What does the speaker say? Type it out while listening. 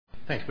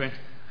Thanks, Brent.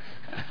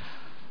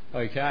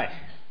 Okay.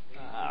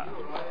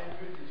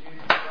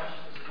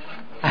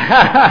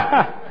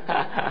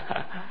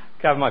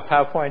 Got my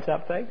PowerPoint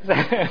up, thanks.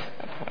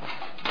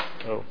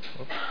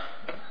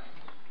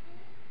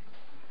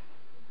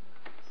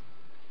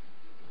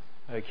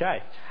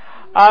 Okay.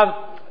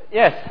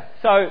 Yes,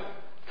 so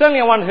certainly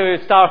I want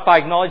to start by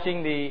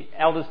acknowledging the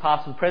elders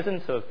past and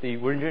present of the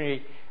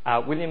Wurundjeri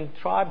William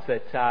tribes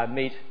that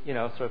meet,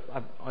 sort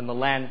of on the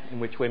land in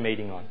which we're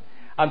meeting on.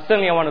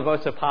 Certainly I want to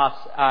also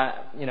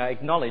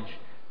acknowledge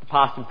the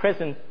past and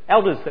present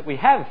elders that we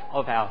have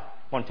of our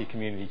Monty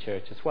Community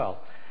Church as well.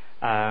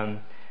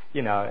 And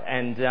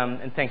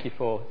thank you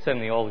for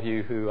certainly all of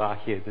you who are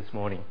here this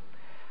morning.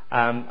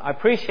 I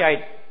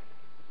appreciate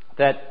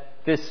that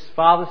this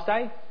Father's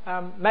Day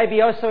may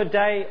be also a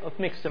day of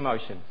mixed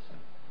emotions.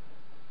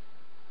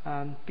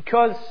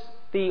 Because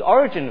the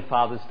origin of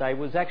Father's Day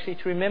was actually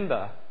to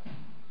remember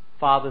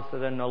fathers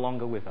that are no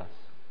longer with us.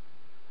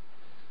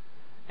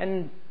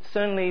 And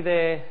certainly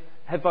there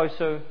have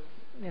also,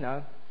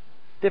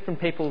 different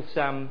people's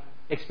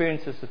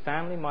experiences of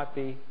family might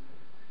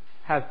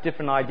have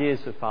different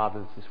ideas of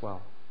fathers as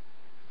well.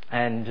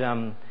 And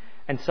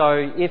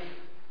so if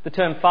the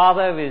term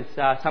father is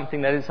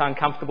something that is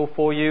uncomfortable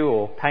for you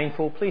or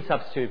painful, please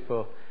substitute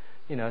for,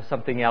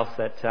 something else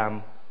that,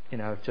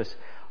 just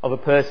of a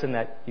person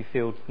that you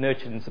feel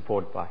nurtured and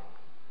supported by.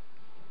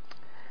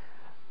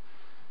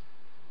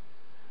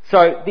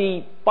 So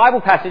the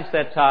Bible passage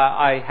that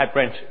I had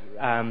Brent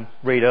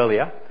read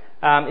earlier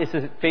is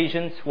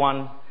Ephesians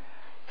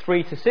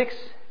 1:3-6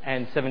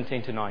 and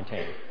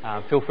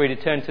 17-19. Feel free to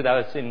turn to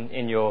those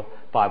in your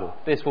Bible.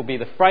 This will be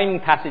the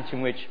framing passage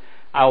in which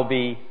I'll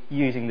be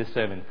using this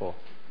sermon for.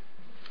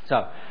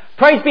 So,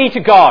 praise be to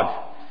God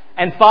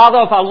and Father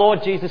of our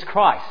Lord Jesus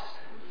Christ,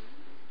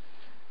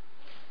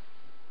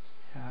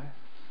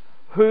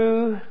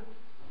 who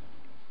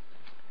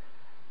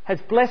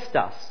has blessed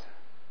us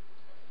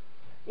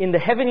in the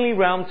heavenly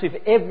realms with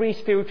every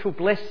spiritual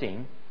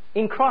blessing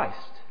in Christ.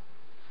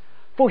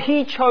 For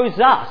he chose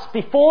us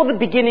before the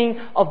beginning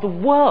of the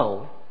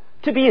world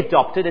to be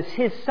adopted as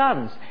his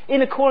sons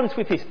in accordance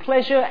with his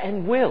pleasure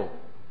and will.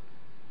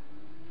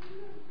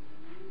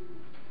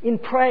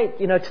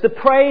 To the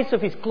praise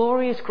of his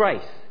glorious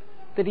grace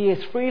that he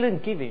has freely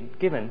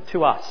given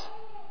to us.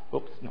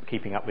 Oops, not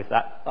keeping up with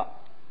that. Oh,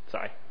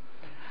 sorry.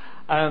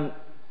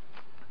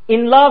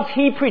 In love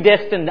he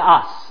predestined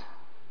us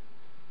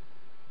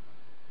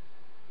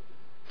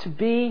to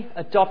be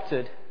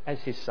adopted as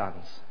his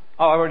sons.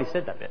 Oh, I already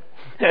said that bit.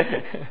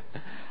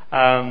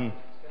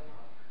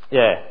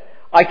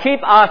 I keep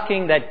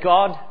asking that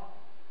God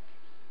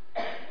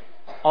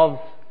of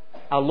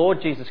our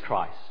Lord Jesus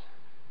Christ,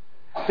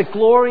 the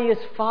glorious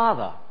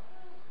Father,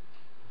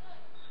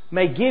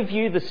 may give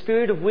you the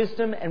spirit of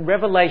wisdom and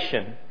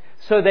revelation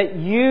so that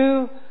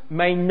you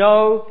may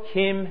know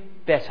him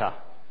better.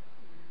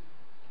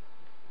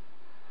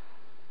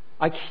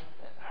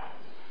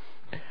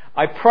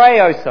 I pray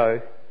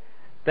also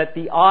that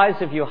the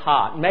eyes of your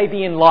heart may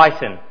be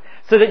enlightened,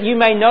 so that you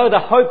may know the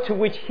hope to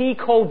which he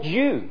called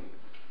you,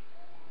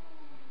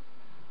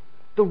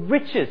 the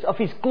riches of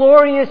his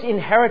glorious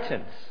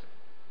inheritance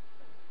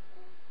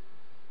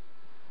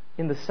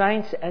in the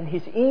saints, and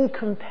his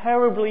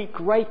incomparably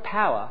great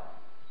power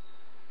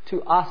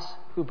to us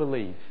who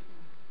believe.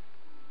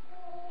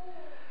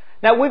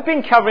 Now, we've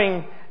been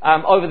covering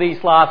over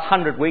these last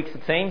 100 weeks,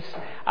 it seems,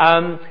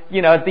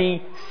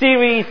 the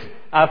series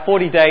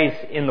 40 Days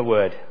in the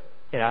Word.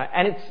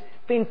 And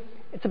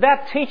it's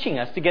about teaching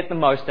us to get the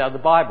most out of the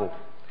Bible.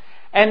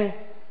 And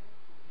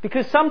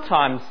because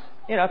sometimes,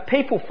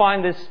 people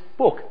find this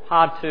book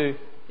hard to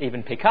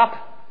even pick up.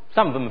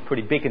 Some of them are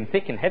pretty big and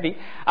thick and heavy.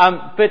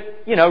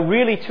 But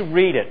really to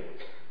read it.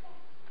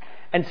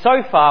 And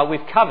so far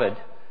we've covered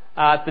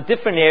the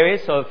different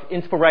areas of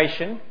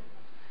inspiration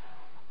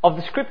of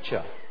the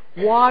Scripture.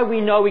 Why we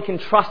know we can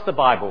trust the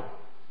Bible,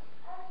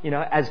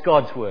 as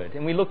God's Word.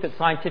 And we looked at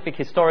scientific,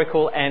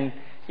 historical and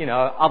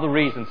other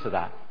reasons for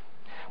that.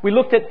 We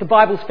looked at the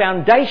Bible's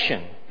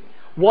foundation,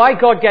 why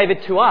God gave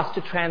it to us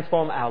to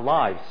transform our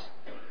lives.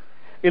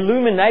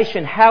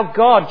 Illumination, how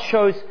God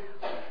shows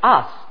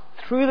us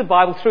through the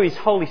Bible, through his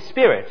Holy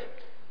Spirit,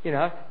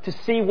 to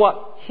see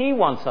what he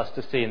wants us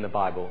to see in the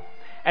Bible.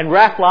 And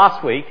Raph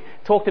last week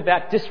talked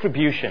about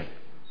distribution,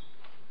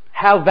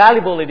 how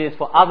valuable it is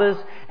for others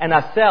and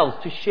ourselves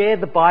to share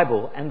the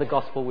Bible and the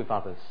gospel with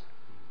others.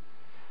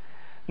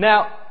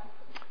 Now,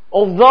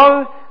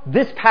 although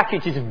this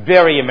package is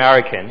very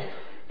American,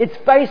 it's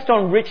based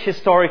on rich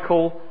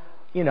historical,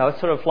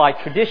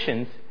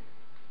 traditions,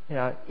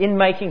 in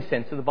making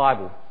sense of the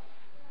Bible.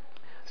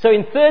 So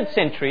in 3rd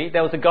century,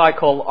 there was a guy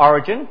called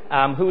Origen,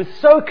 who was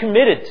so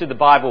committed to the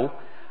Bible,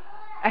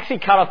 actually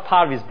cut off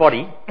part of his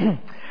body,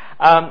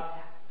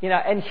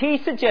 and he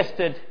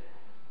suggested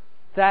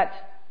that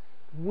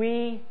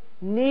we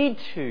need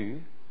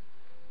to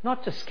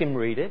not just skim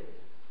read it,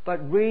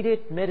 but read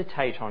it,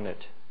 meditate on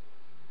it,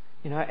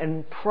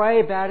 and pray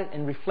about it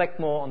and reflect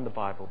more on the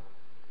Bible.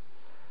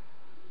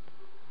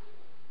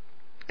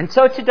 And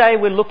so today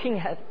we're looking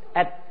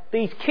at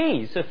these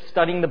keys of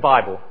studying the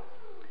Bible,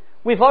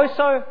 we've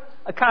also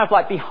a kind of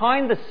like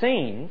behind the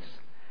scenes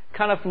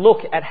kind of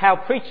look at how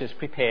preachers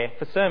prepare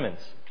for sermons.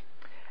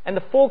 And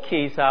the 4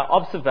 keys are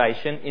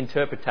observation,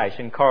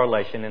 interpretation,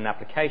 correlation and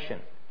application.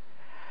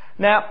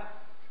 Now,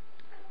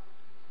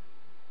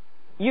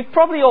 you've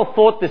probably all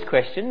thought this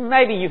question.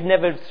 Maybe you've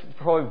never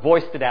probably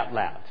voiced it out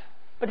loud.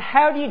 But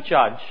how do you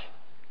judge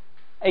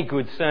a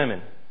good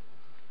sermon?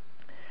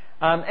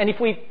 And if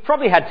we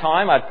probably had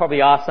time, I'd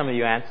probably ask some of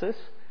you answers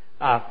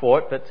for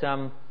it,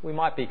 but we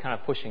might be kind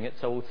of pushing it,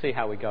 so we'll see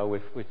how we go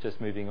with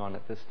just moving on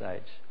at this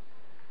stage.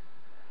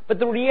 But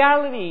the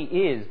reality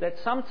is that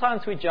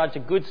sometimes we judge a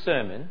good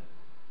sermon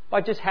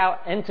by just how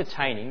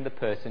entertaining the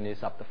person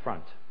is up the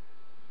front,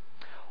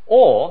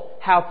 or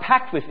how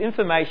packed with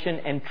information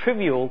and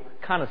trivial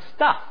kind of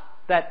stuff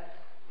that,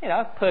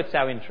 perks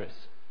our interest,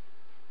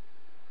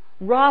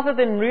 rather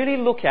than really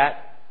look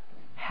at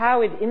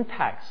how it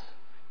impacts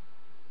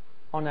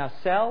on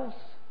ourselves,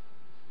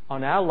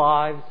 on our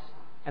lives,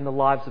 and the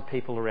lives of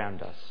people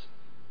around us.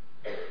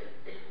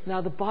 Now,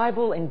 the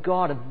Bible and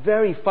God are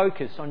very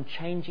focused on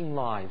changing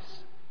lives.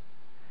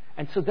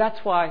 And so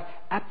that's why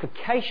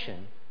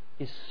application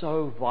is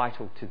so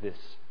vital to this.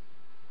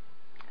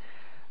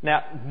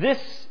 Now, this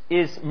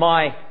is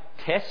my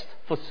test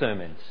for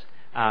sermons.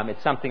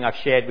 It's something I've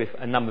shared with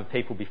a number of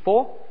people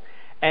before.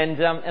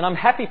 And I'm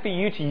happy for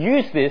you to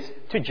use this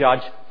to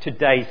judge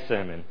today's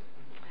sermon.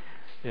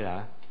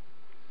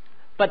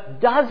 But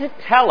does it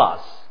tell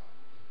us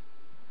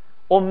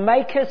or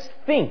make us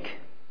think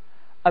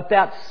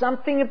about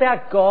something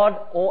about God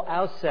or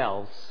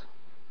ourselves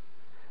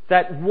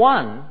that,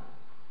 one,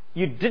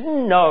 you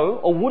didn't know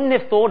or wouldn't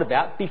have thought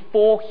about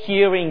before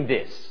hearing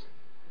this?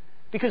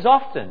 Because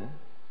often,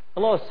 a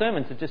lot of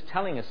sermons are just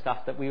telling us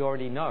stuff that we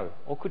already know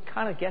or could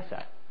kind of guess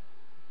at.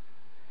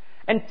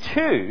 And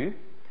 2,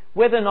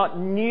 whether or not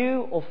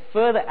new or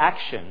further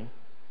action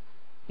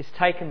is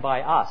taken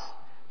by us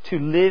to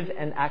live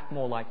and act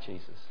more like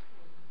Jesus.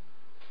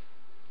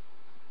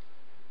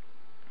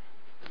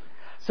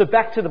 So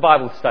back to the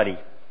Bible study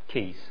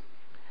keys.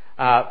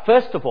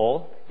 First of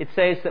all, it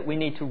says that we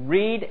need to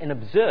read and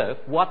observe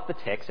what the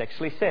text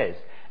actually says.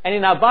 And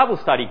in our Bible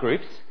study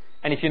groups,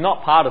 and if you're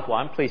not part of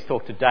one, please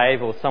talk to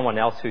Dave or someone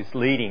else who's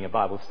leading a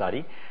Bible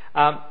study,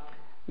 and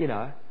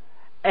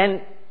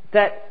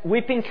that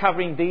we've been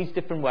covering these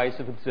different ways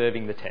of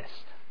observing the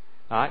text.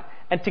 Right?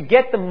 And to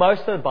get the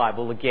most of the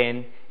Bible,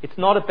 again, it's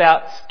not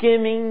about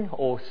skimming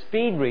or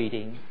speed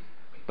reading,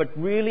 but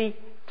really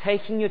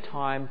taking your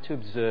time to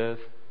observe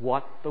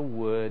what the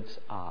words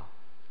are.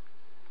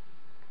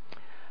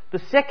 The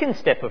second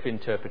step of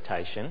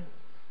interpretation,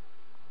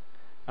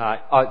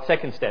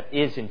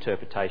 is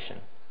interpretation.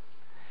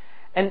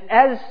 And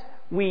as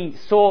we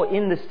saw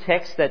in this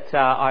text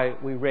that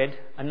we read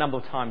a number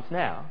of times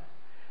now,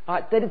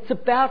 that it's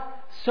about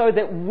so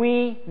that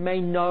we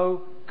may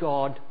know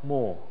God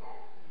more.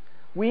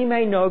 We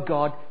may know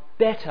God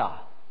better,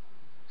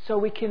 so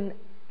we can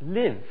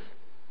live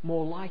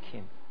more like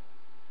Him.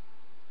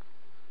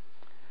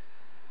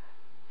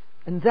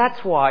 And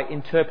that's why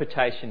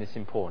interpretation is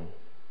important.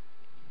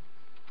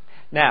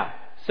 Now,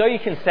 so you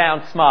can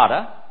sound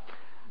smarter,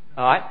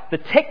 all right, the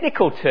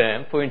technical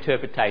term for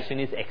interpretation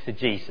is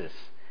exegesis.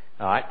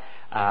 All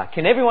right,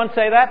 can everyone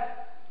say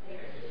that?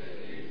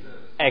 Exegesis.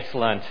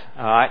 Excellent.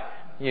 All right,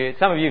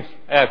 some of you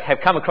have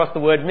come across the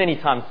word many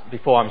times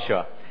before, I'm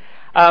sure.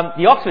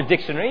 The Oxford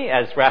Dictionary,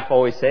 as Raph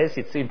always says,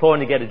 it's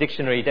important to get a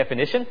dictionary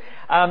definition,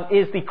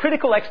 is the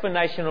critical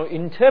explanation or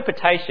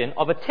interpretation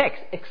of a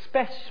text,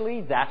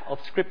 especially that of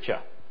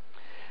Scripture.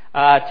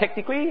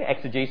 Technically,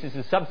 exegesis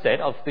is a subset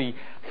of the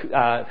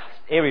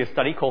area of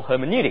study called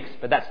hermeneutics,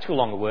 but that's too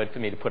long a word for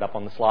me to put up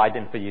on the slide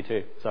and for you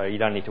too, so you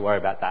don't need to worry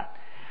about that.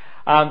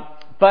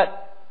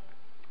 But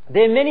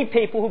there are many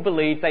people who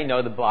believe they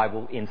know the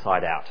Bible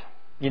inside out.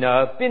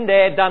 Been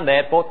there, done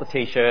that, bought the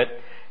t-shirt.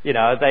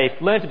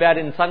 They've learnt about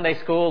it in Sunday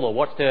school or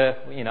watched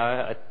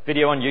a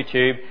video on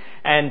YouTube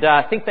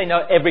and think they know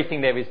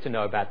everything there is to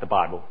know about the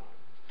Bible.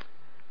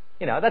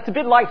 That's a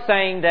bit like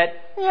saying that,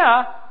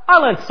 I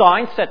learned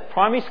science at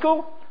primary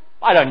school.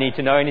 I don't need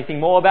to know anything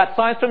more about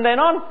science from then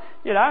on.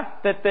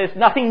 That there's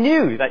nothing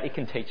new that it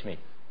can teach me.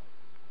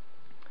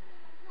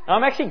 And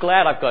I'm actually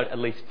glad I've got at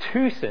least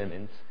 2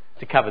 sermons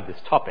to cover this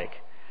topic.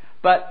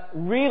 But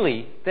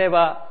really, there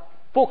are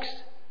books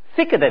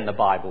thicker than the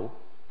Bible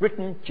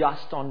written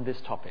just on this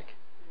topic.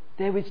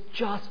 There is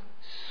just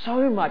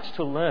so much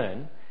to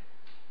learn,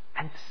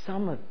 and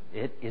some of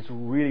it is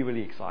really,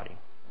 really exciting,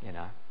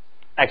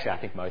 Actually, I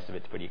think most of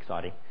it's pretty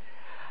exciting.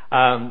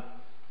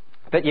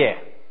 But yeah,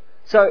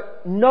 so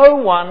no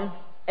one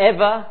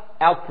ever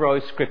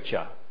outgrows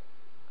Scripture.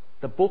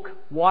 The book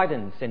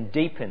widens and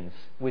deepens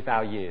with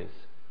our years.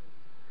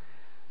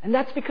 And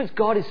that's because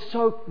God is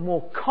so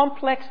more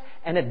complex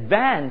and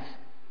advanced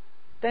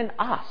than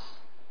us.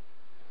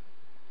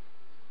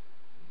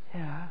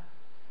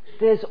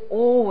 There's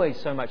always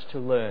so much to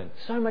learn,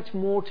 so much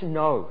more to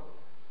know.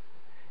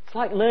 It's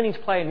like learning to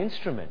play an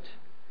instrument.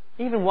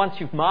 Even once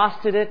you've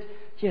mastered it,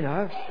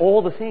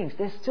 all the things,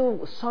 there's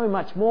still so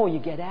much more you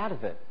get out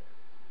of it.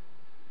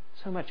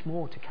 So much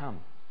more to come.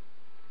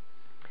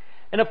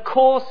 And of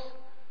course,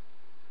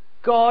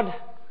 God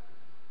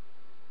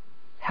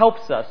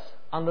helps us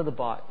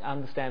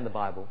understand the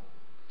Bible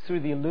through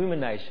the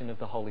illumination of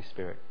the Holy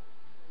Spirit.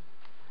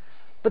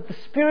 But the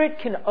Spirit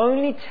can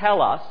only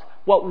tell us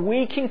what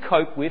we can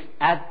cope with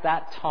at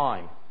that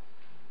time.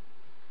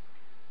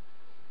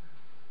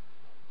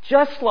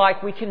 Just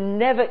like we can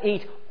never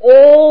eat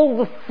all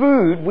the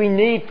food we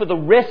need for the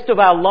rest of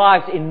our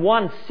lives in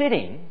one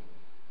sitting,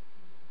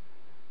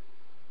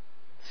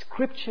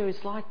 Scripture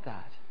is like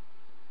that.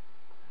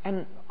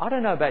 And I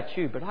don't know about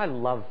you, but I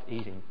love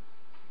eating.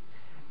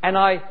 And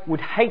I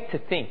would hate to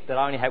think that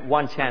I only have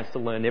one chance to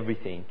learn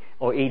everything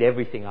or eat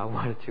everything I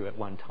wanted to at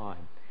one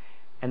time.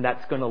 And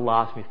that's going to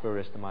last me for the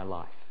rest of my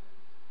life.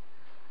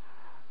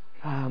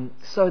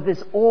 So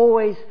there's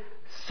always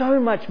so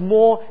much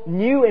more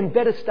new and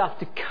better stuff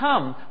to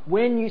come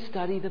when you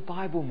study the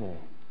Bible more.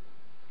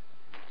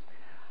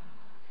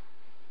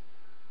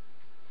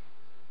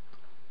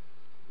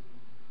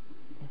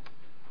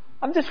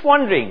 I'm just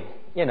wondering,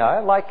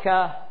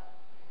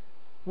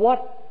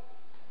 what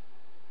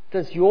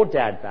does your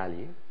dad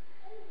value?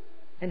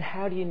 And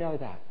how do you know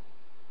that?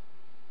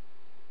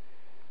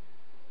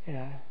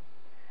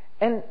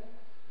 And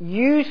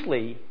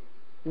usually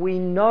we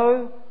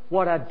know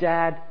what our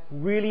dad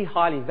really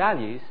highly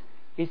values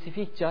is if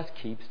he just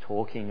keeps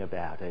talking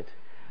about it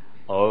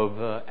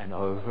over and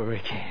over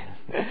again.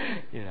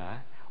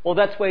 Or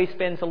that's where he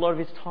spends a lot of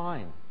his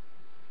time,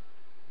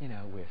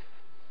 with.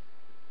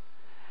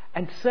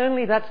 And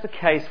certainly that's the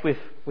case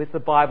with the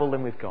Bible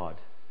and with God.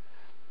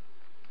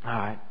 All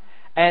right.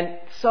 And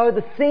so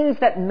the things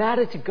that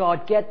matter to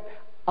God get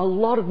a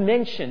lot of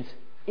mentions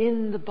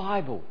in the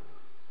Bible.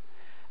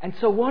 And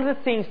so one of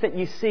the things that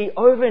you see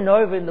over and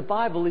over in the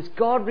Bible is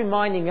God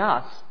reminding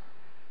us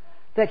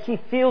that He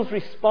feels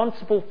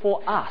responsible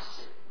for us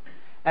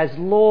as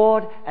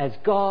Lord, as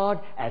God,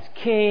 as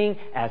King,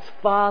 as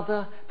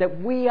Father, that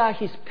we are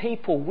His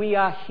people, we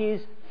are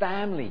His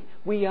family,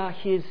 we are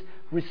His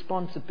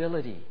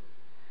responsibility.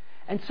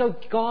 And so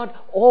God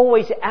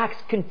always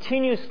acts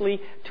continuously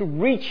to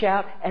reach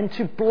out and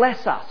to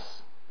bless us.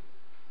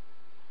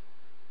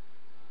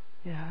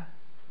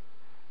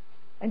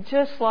 And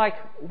just like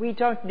we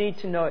don't need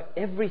to know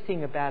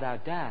everything about our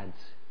dads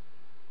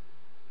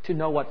to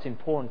know what's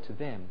important to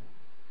them,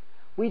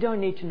 we don't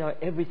need to know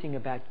everything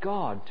about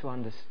God to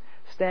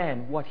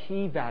understand what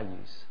He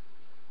values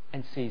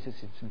and sees as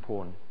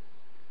important.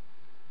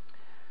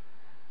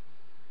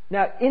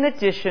 Now, in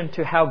addition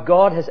to how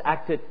God has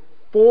acted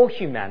for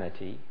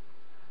humanity,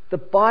 the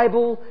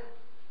Bible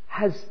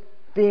has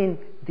been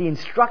the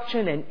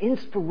instruction and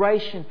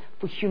inspiration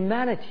for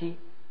humanity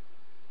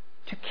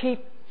to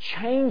keep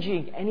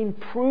changing and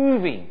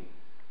improving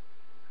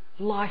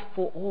life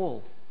for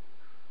all.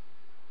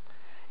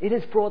 It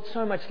has brought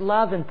so much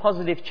love and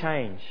positive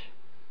change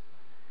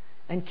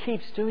and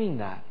keeps doing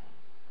that.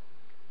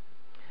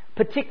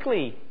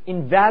 Particularly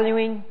in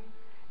valuing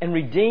and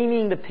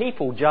redeeming the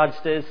people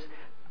judged as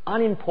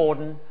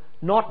unimportant,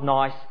 not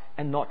nice,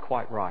 and not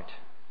quite right.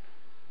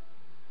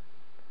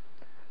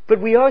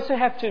 But we also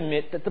have to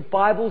admit that the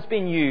Bible's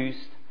been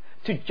used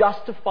to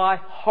justify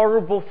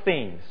horrible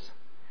things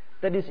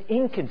that is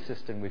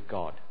inconsistent with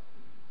God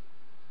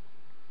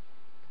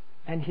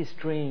and His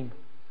dream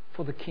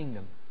for the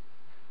kingdom.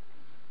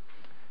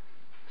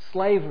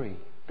 Slavery,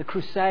 the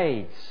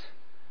Crusades,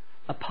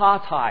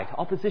 apartheid,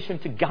 opposition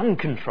to gun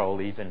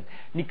control even,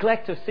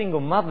 neglect of single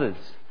mothers,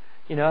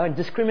 and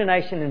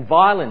discrimination and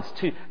violence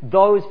to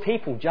those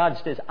people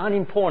judged as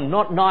unimportant,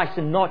 not nice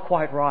and not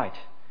quite right.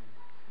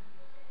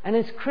 And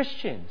as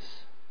Christians,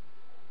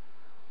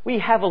 we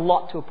have a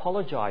lot to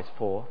apologise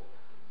for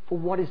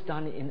what is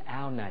done in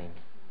our name.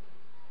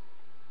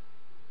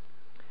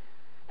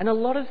 And a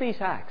lot of these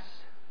acts,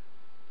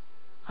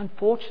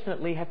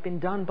 unfortunately, have been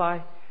done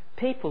by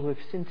people who have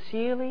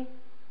sincerely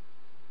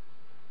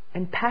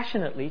and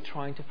passionately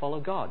trying to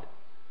follow God.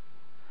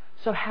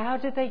 So how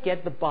did they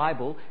get the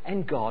Bible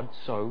and God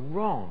so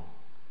wrong?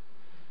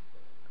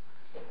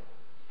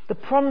 The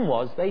problem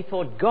was they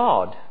thought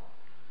God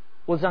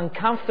was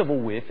uncomfortable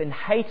with and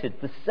hated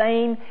the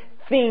same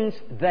things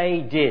they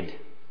did.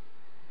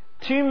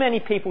 Too many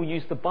people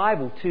use the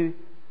Bible to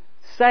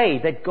say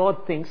that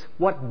God thinks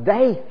what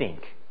they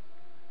think.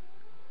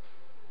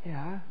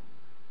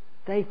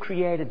 They've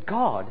created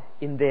God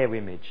in their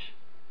image.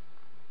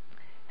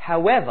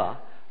 However,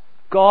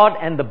 God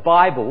and the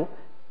Bible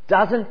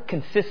doesn't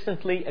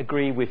consistently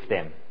agree with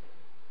them.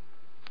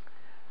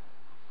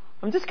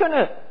 I'm just going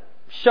to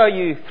show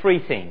you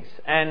three things,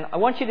 and I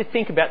want you to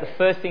think about the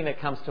first thing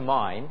that comes to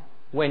mind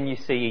when you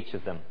see each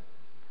of them.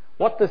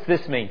 What does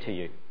this mean to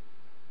you?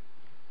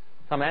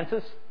 Some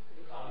answers?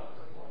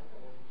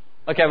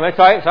 Okay, well,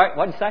 sorry,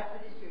 what did you say?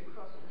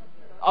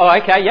 Oh,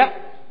 okay, yep.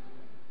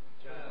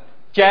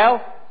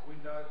 Jail?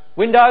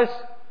 Windows?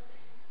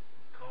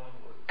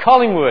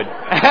 Collingwood.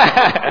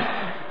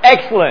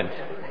 Excellent.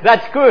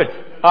 That's good.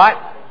 All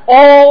right.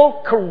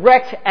 All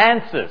correct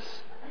answers.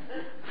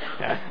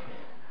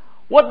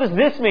 What does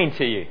this mean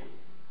to you?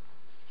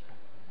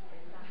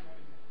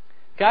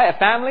 Okay, a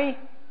family?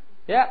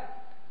 Yeah.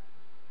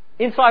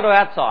 Inside or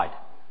outside?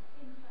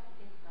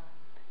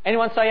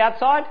 Anyone say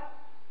outside?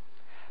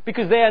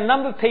 Because there are a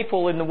number of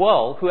people in the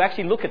world who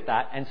actually look at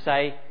that and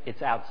say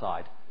it's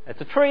outside.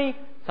 It's a tree,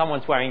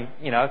 someone's wearing,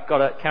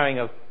 carrying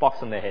a box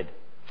on their head,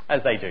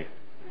 as they do.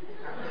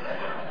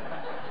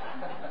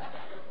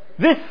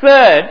 This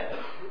third,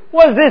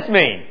 what does this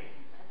mean?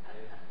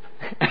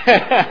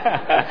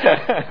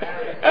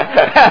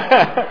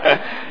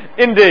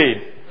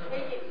 Indeed.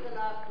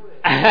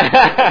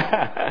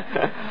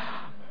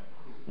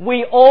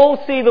 We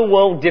all see the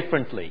world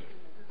differently.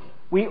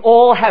 We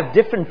all have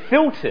different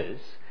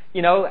filters,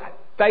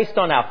 based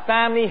on our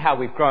family, how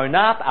we've grown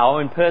up, our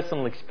own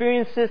personal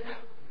experiences,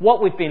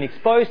 what we've been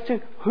exposed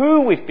to,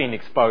 who we've been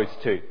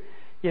exposed to,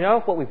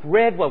 what we've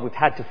read, what we've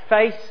had to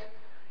face.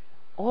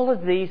 All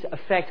of these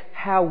affect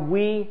how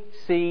we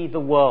see the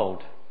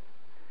world,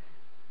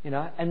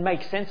 and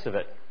make sense of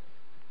it.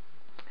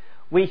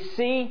 We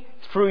see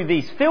through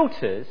these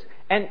filters,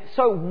 and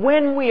so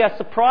when we are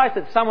surprised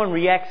that someone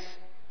reacts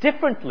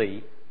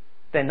differently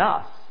than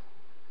us,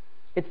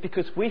 it's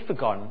because we've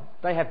forgotten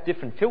they have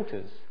different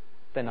filters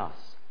than us.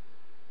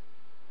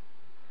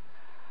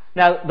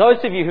 Now,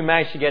 those of you who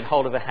managed to get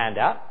hold of a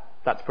handout,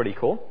 that's pretty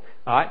cool.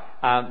 All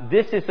right.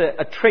 This is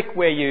a trick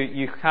where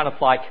you kind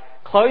of like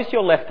close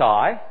your left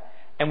eye,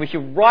 and with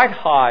your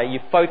right eye you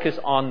focus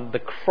on the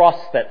cross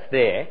that's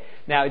there.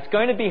 Now, it's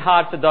going to be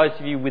hard for those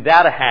of you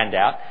without a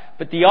handout,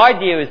 but the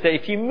idea is that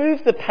if you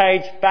move the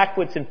page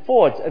backwards and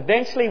forwards,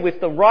 eventually with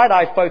the right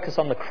eye focus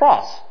on the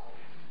cross,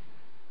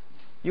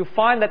 you'll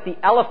find that the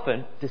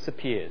elephant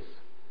disappears.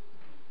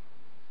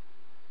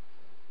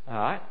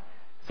 Alright?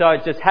 So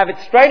just have it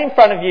straight in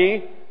front of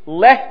you,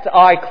 left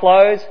eye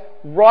closed,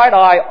 right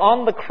eye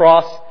on the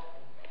cross,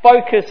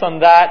 focus on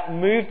that,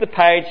 move the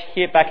page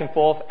here back and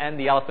forth, and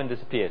the elephant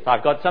disappears.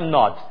 I've got some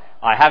nods.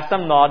 I have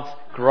some nods.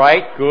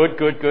 Great, good.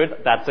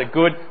 That's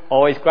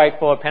always great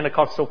for a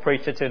Pentecostal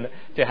preacher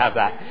to have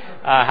that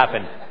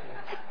happen.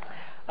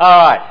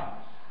 Alright.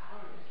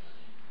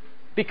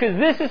 Because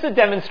this is a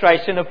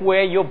demonstration of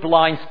where your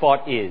blind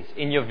spot is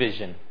in your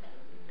vision.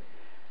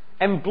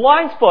 And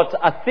blind spots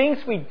are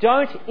things we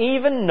don't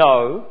even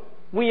know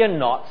we are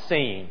not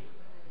seeing.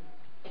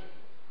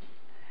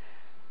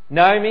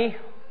 Naomi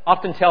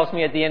often tells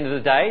me at the end of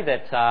the day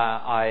that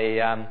I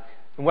am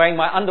wearing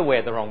my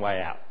underwear the wrong way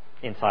out,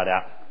 inside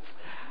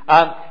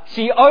out.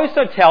 She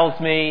also tells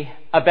me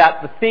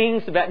about the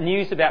things, about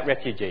news about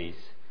refugees,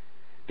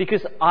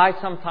 because I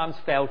sometimes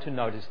fail to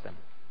notice them.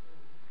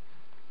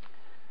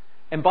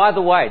 And by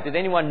the way, did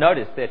anyone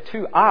notice there are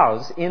two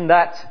R's in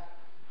that,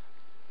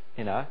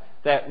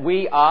 that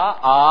we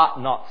are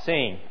not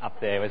seeing up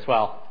there as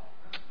well.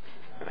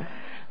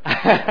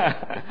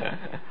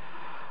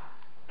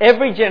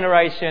 Every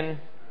generation,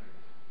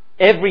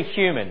 every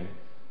human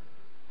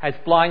has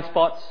blind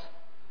spots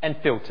and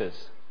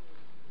filters.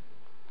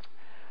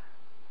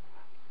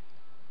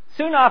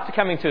 Soon after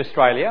coming to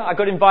Australia, I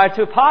got invited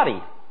to a party.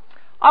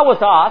 I was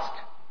asked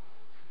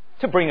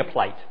to bring a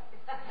plate.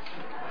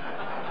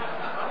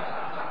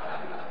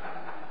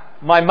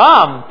 My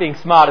mum, being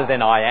smarter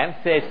than I am,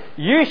 says,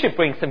 you should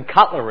bring some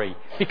cutlery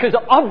because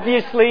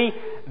obviously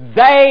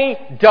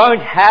they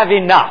don't have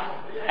enough.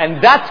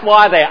 And that's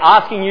why they're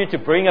asking you to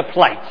bring a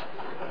plate.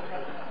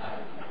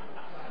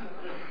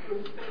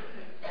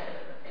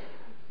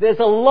 There's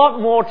a lot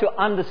more to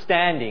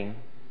understanding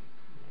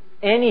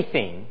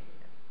anything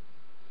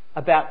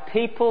about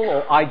people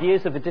or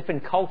ideas of a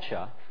different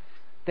culture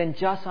than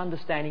just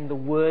understanding the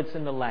words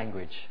and the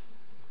language.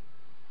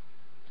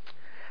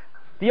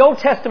 The Old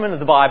Testament of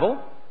the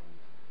Bible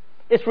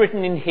is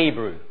written in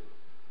Hebrew.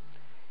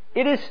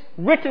 It is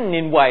written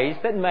in ways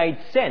that made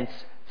sense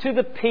to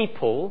the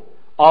people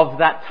of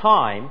that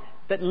time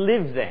that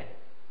lived there.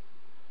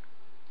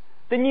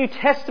 The New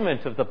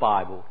Testament of the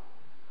Bible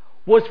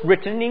was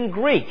written in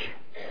Greek,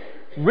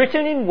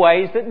 written in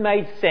ways that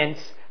made sense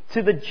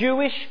to the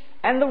Jewish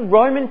and the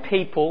Roman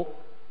people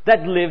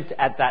that lived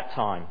at that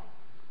time.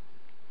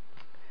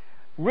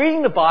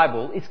 Reading the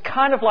Bible is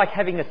kind of like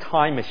having a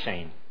time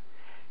machine.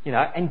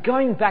 And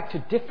going back to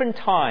different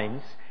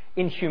times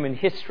in human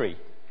history.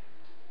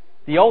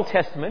 The Old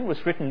Testament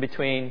was written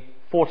between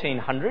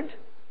 1400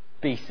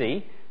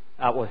 BC,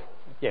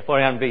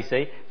 1400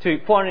 BC to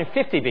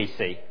 450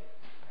 BC.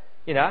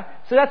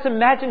 So that's,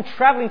 imagine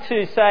travelling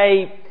to,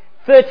 say,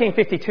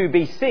 1352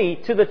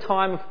 BC to the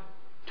time of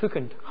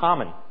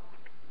Tutankhamun.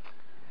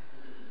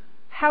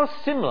 How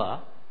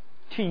similar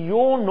to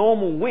your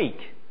normal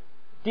week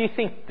do you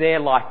think their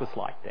life was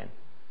like then?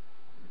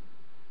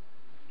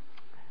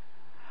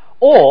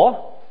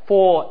 Or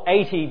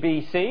 480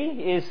 BC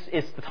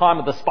is the time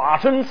of the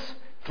Spartans.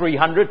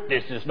 300,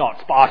 this is not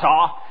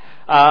Sparta.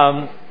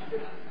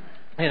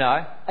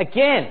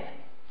 Again,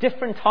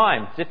 different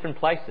times, different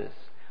places.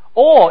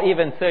 Or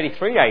even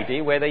 33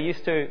 AD, where they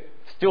used to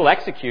still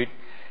execute,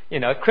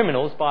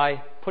 criminals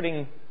by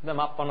putting them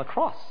up on a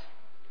cross.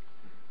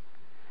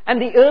 And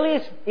the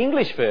earliest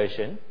English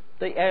version,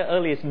 the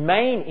earliest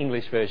main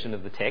English version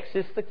of the text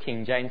is the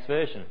King James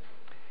Version.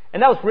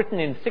 And that was written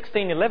in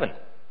 1611.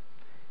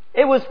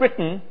 It was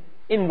written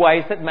in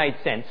ways that made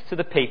sense to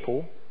the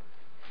people,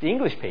 the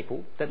English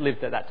people that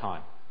lived at that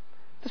time.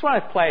 Just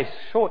want to play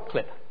a short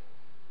clip.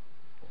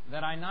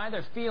 That I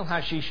neither feel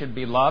how she should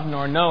be loved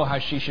nor know how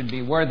she should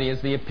be worthy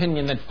is the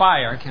opinion that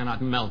fire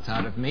cannot melt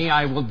out of me.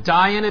 I will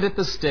die in it at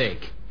the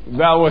stake.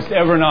 Thou wast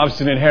ever an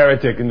obstinate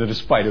heretic in the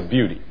despite of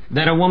beauty.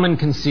 That a woman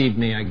conceived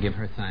me, I give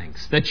her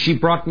thanks. That she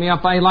brought me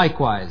up, I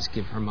likewise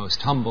give her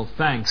most humble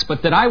thanks.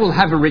 But that I will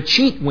have a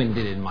retreat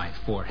winded in my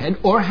forehead,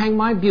 or hang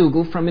my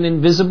bugle from an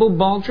invisible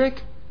baldric,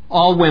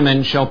 all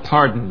women shall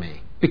pardon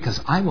me, because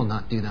I will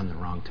not do them the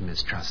wrong to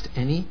mistrust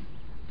any.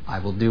 I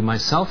will do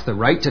myself the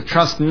right to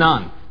trust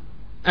none.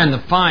 And the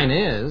fine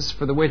is,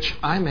 for the which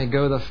I may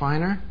go the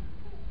finer,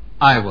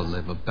 I will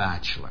live a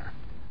bachelor.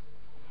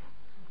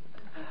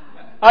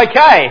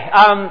 Okay,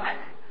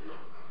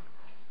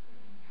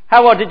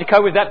 how well did you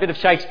cope with that bit of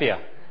Shakespeare?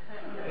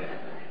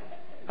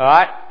 All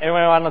right,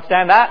 anyone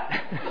understand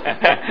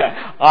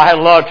that? I had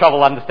a lot of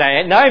trouble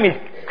understanding it. Naomi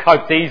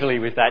coped easily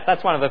with that.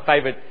 That's one of her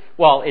favourite,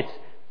 well, it's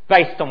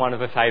based on one of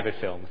her favourite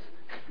films,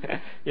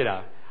 you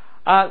know.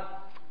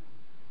 But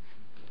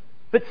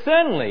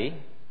certainly,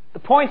 the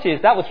point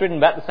is that was written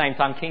about the same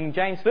time King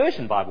James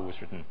Version Bible was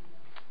written.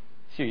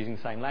 Still using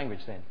the same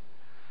language then.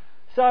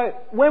 So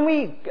when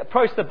we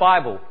approach the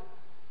Bible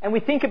and we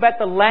think about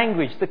the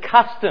language, the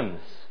customs,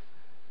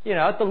 you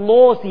know, the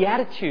laws, the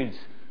attitudes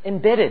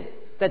embedded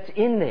that's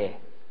in there,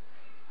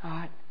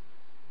 right,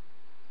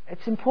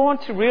 it's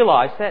important to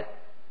realise that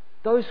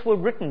those were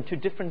written to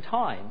different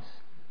times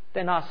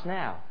than us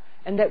now,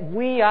 and that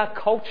we are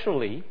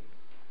culturally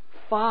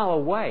far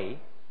away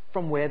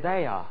from where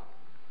they are.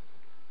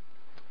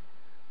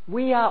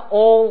 We are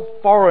all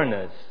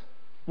foreigners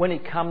when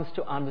it comes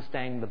to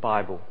understanding the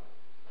Bible.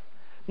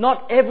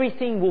 Not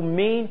everything will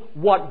mean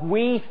what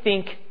we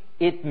think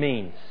it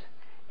means,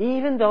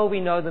 even though we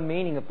know the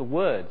meaning of the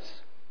words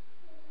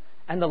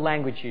and the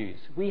language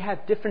used. We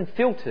have different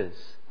filters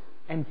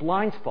and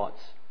blind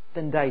spots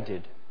than they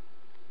did.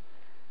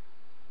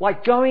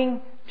 Like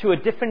going to a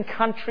different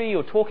country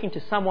or talking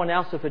to someone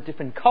else of a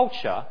different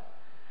culture,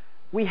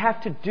 we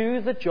have to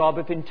do the job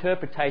of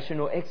interpretation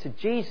or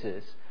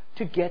exegesis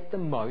to get the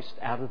most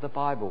out of the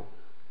Bible.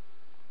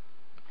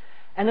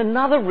 And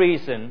another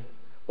reason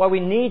why we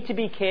need to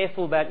be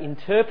careful about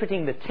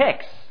interpreting the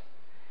text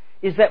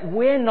is that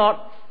we're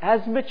not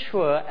as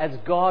mature as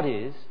God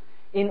is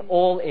in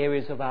all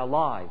areas of our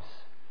lives.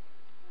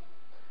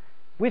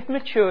 With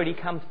maturity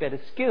comes better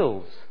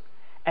skills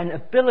and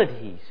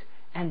abilities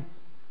and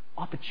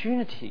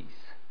opportunities.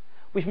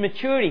 With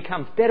maturity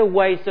comes better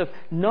ways of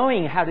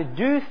knowing how to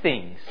do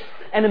things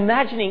and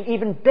imagining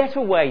even better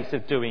ways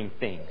of doing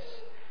things.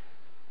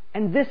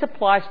 And this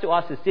applies to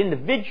us as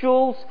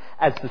individuals,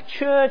 as the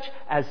church,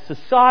 as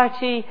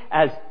society,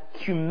 as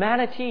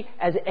humanity,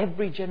 as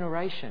every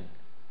generation.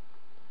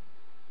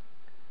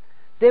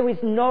 There is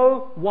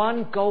no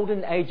one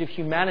golden age of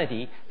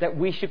humanity that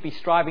we should be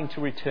striving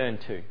to return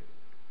to.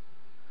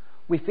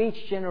 With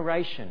each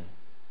generation,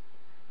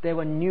 there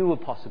are newer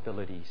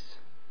possibilities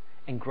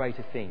and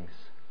greater things.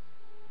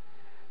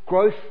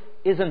 Growth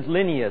isn't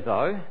linear,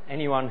 though.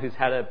 Anyone who's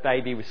had a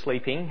baby with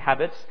sleeping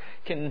habits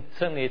can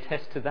certainly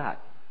attest to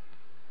that.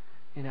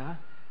 You know,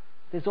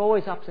 there's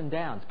always ups and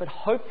downs, but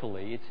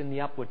hopefully it's in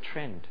the upward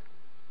trend.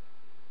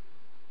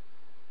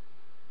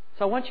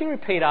 So I want you to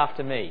repeat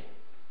after me.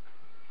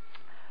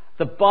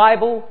 The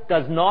Bible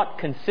does not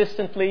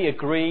consistently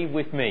agree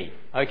with me.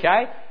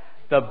 Okay?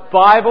 The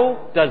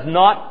Bible does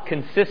not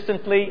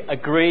consistently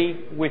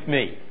agree with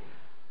me.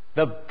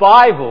 The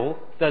Bible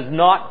does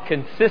not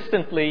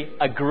consistently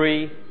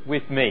agree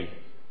with me.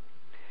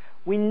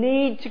 We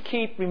need to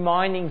keep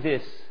reminding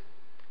this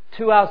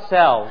to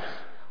ourselves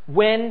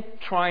when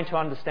trying to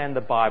understand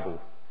the Bible.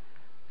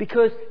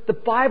 Because the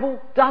Bible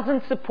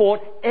doesn't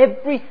support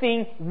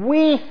everything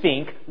we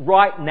think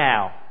right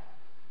now.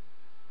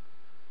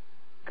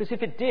 Because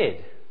if it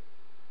did,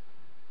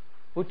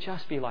 we'll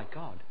just be like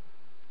God.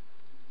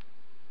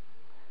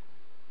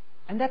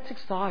 And that's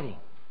exciting.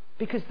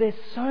 Because there's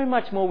so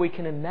much more we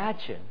can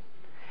imagine.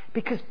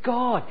 Because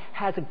God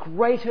has a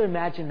greater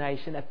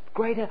imagination, a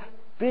greater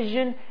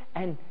vision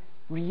and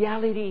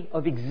reality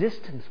of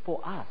existence for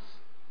us.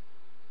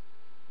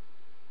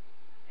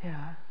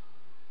 Yeah.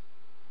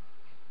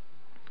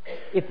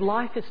 If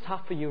life is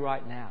tough for you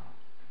right now,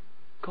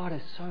 God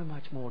has so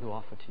much more to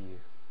offer to you.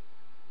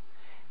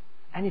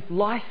 And if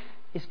life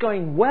is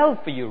going well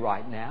for you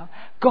right now,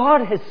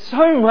 God has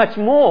so much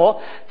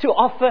more to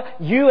offer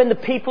you and the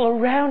people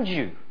around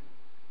you.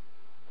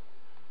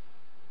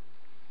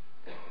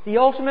 The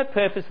ultimate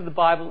purpose of the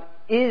Bible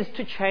is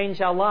to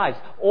change our lives,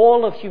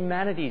 all of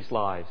humanity's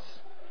lives.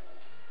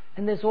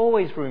 And there's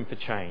always room for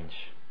change.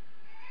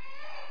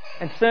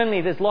 And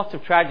certainly there's lots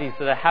of tragedies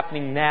that are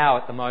happening now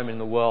at the moment in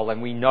the world,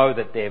 and we know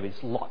that there is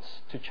lots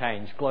to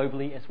change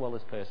globally as well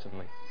as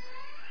personally.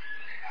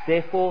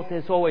 Therefore,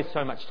 there's always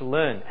so much to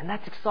learn, and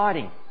that's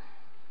exciting.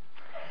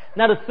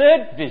 Now, the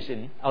third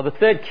vision, or the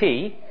third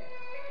key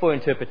for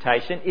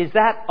interpretation, is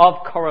that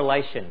of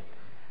correlation.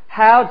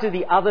 How do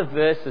the other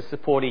verses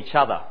support each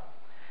other?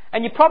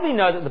 And you probably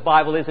know that the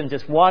Bible isn't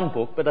just one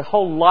book, but a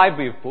whole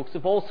library of books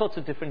of all sorts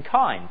of different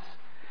kinds.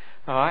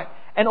 All right?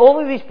 And all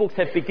of these books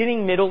have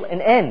beginning, middle,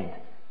 and end.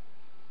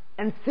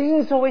 And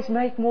things always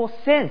make more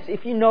sense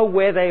if you know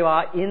where they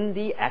are in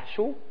the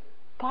actual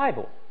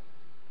Bible.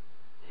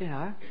 You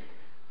know?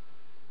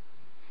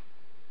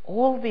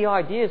 All the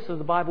ideas of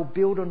the Bible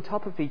build on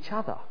top of each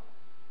other.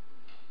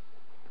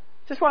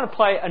 Just want to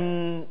play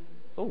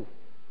oh,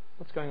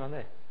 what's going on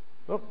there?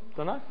 Oh,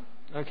 don't know.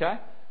 Okay.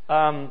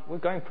 We're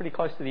going pretty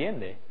close to the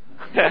end there.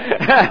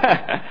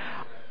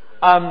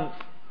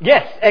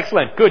 Yes,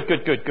 excellent. Good.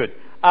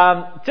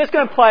 Just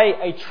going to play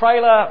a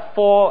trailer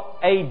for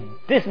a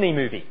Disney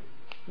movie.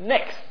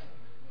 Next.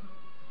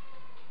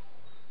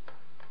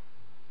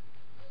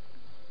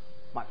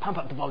 Might pump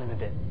up the volume a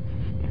bit.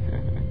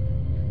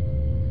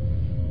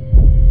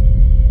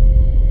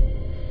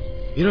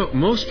 You know,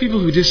 most people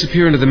who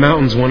disappear into the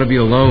mountains want to be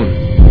alone.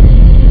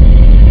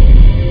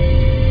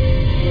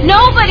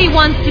 Nobody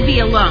wants to be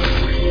alone.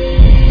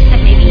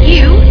 Except maybe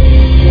you.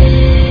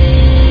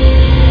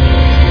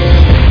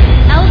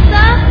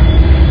 Elsa?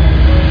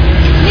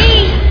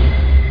 Me?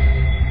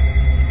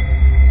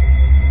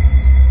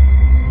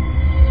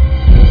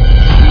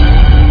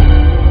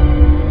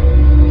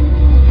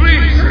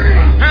 Please,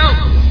 help!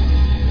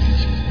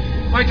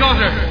 My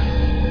daughter!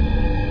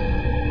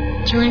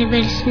 Do you want to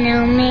build a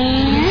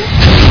snowman?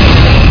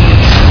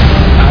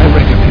 I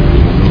recommend we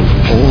remove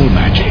all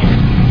magic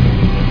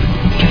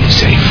to be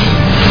safe.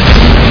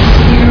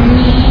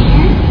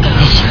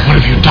 Elsa, what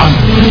have you done?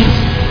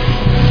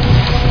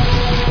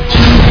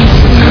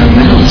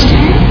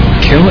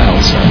 Kill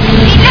Elsa.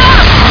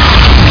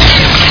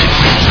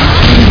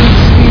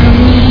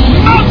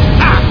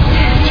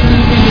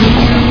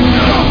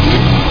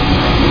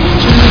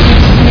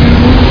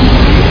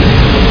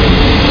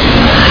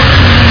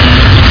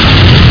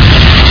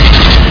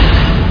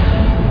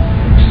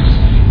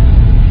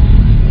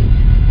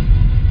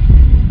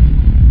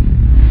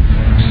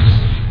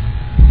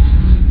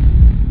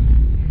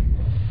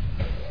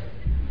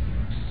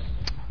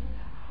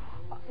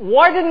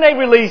 Why didn't they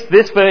release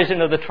this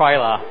version of the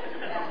trailer?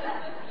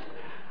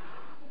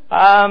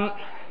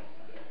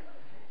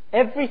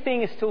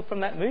 Everything is still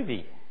from that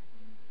movie.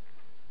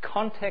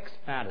 Context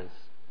matters.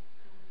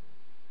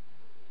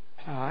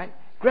 All right?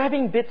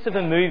 Grabbing bits of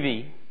a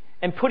movie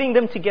and putting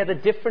them together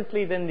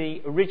differently than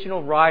the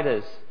original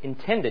writers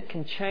intended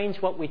can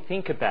change what we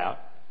think about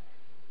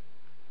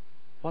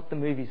what the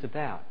movie's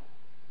about.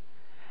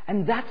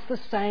 And that's the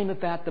same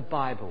about the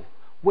Bible.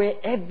 Where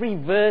every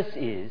verse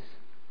is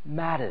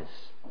matters.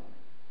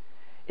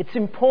 It's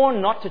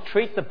important not to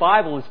treat the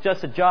Bible as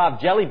just a jar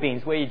of jelly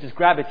beans where you just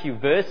grab a few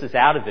verses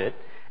out of it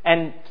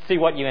and see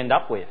what you end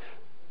up with.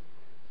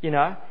 You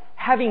know,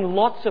 having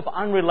lots of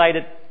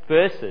unrelated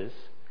verses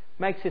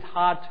makes it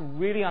hard to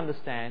really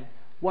understand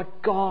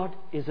what God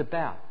is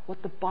about,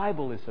 what the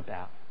Bible is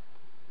about.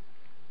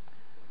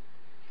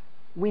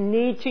 We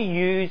need to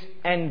use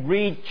and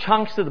read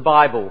chunks of the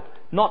Bible,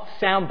 not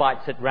sound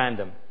bites at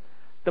random.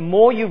 The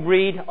more you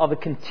read of a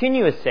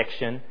continuous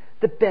section,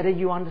 the better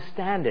you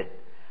understand it.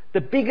 The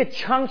bigger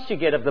chunks you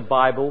get of the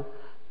Bible,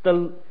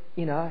 the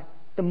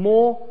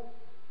more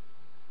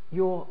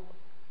you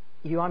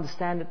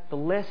understand it, the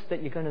less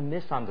that you're going to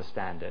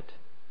misunderstand it.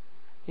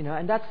 You know,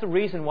 and that's the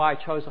reason why I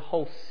chose a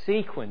whole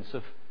sequence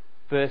of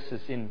verses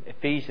in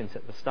Ephesians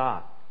at the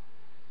start.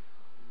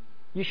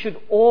 You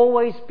should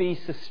always be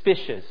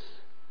suspicious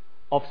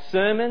of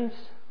sermons,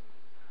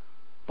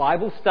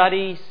 Bible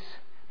studies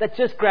that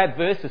just grab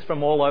verses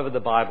from all over the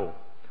Bible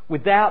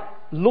without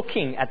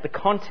looking at the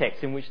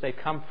context in which they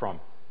come from.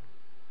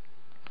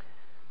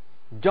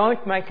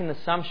 Don't make an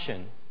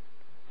assumption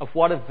of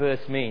what a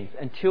verse means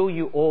until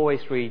you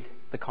always read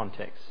the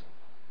context.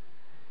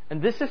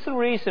 And this is the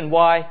reason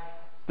why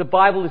the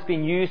Bible has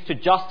been used to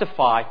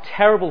justify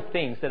terrible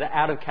things that are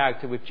out of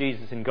character with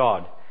Jesus and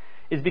God.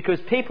 Is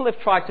because people have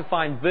tried to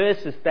find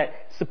verses that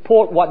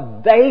support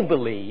what they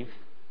believe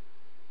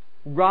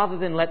rather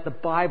than let the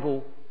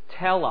Bible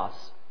tell us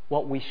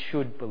what we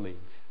should believe.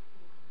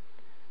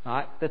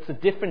 Right? That's the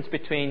difference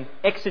between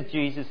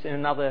exegesis and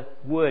another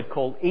word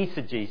called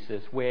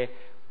eisegesis, where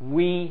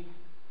we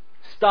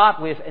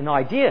start with an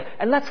idea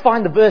and let's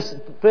find the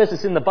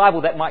verses in the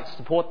Bible that might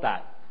support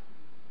that.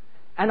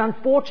 And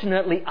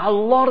unfortunately, a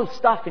lot of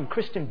stuff in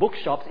Christian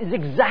bookshops is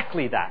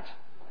exactly that.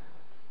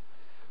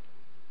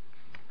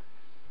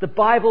 The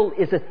Bible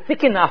is a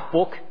thick enough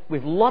book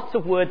with lots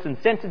of words and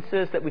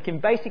sentences that we can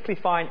basically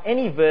find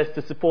any verse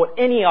to support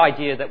any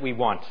idea that we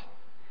want,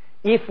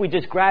 if we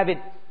just grab it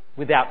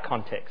without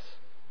context.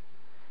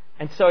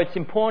 And so it's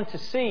important to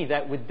see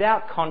that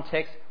without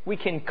context, we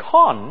can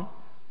con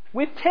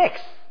with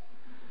text.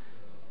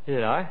 You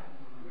know?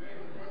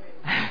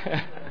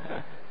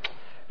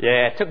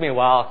 Yeah, it took me a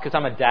while because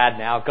I'm a dad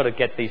now. I've got to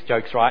get these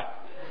jokes right.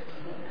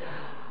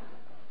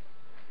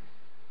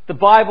 The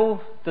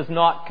Bible does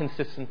not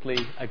consistently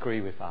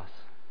agree with us.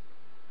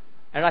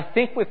 And I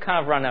think we've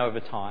kind of run over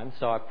time,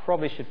 so I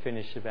probably should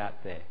finish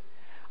about there.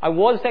 I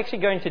was actually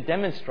going to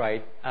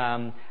demonstrate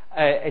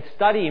a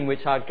study in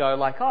which I'd go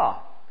like,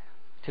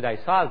 today's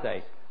Father's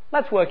Day.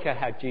 Let's work out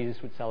how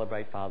Jesus would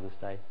celebrate Father's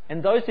Day.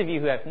 And those of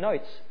you who have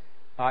notes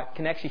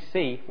can actually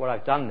see what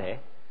I've done there.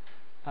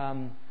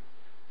 And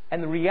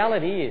the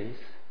reality is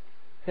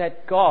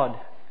that God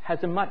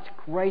has a much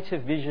greater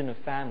vision of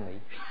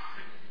family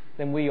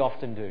than we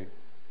often do.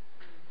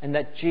 And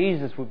that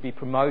Jesus would be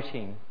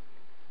promoting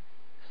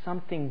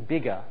something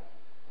bigger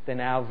than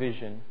our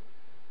vision,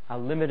 our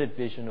limited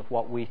vision of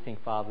what we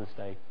think Father's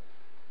Day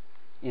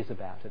is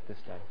about at this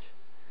stage.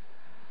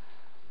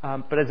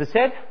 But as I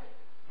said,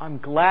 I'm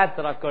glad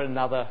that I've got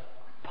another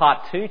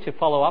part 2 to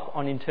follow up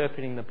on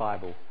interpreting the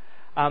Bible.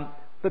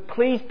 But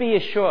please be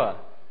assured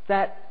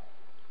that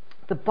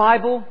the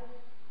Bible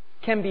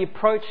can be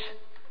approached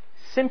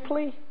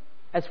simply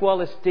as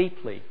well as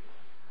deeply.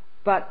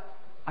 But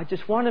I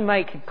just want to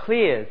make it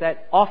clear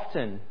that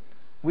often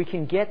we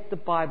can get the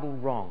Bible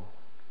wrong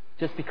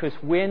just because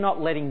we're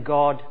not letting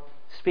God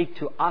speak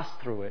to us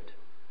through it.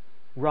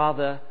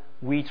 Rather,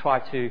 we try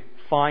to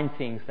find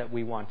things that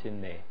we want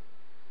in there.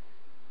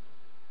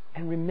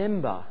 And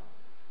remember,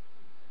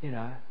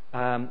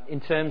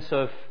 in terms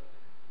of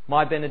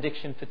my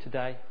benediction for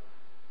today,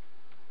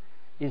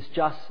 is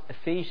just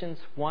Ephesians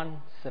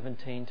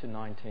 1:17 to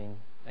 19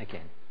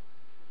 again.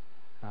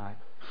 Right?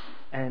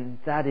 And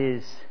that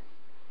is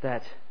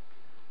that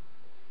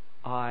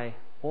I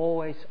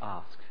always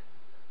ask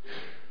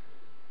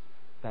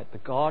that the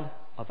God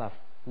of our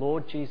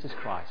Lord Jesus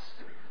Christ,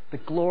 the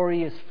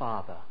glorious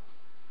Father,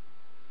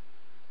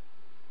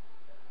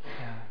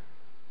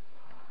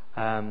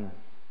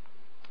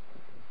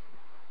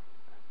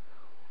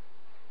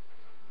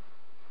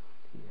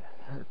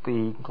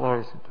 the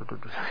glorious...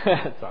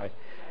 Sorry.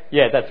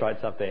 Yeah, that's right.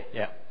 It's up there.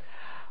 Yeah.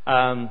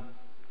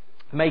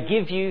 May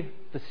give you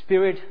the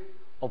spirit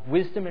of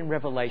wisdom and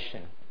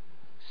revelation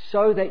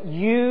so that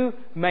you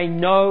may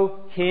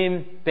know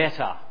Him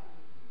better.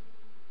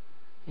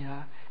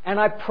 And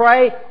I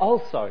pray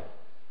also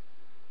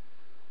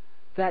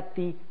that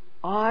the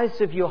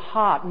eyes of your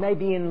heart may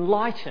be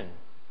enlightened.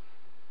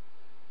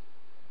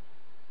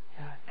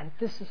 And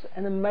this is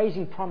an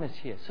amazing promise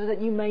here, so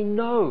that you may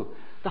know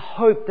the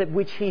hope that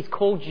which He's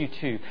called you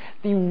to,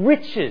 the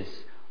riches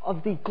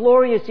of the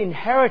glorious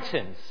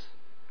inheritance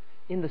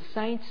in the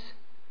saints,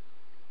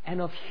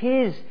 and of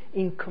His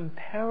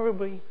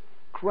incomparably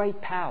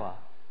great power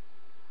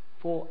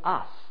for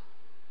us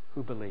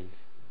who believe.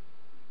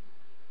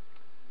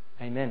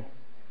 Amen.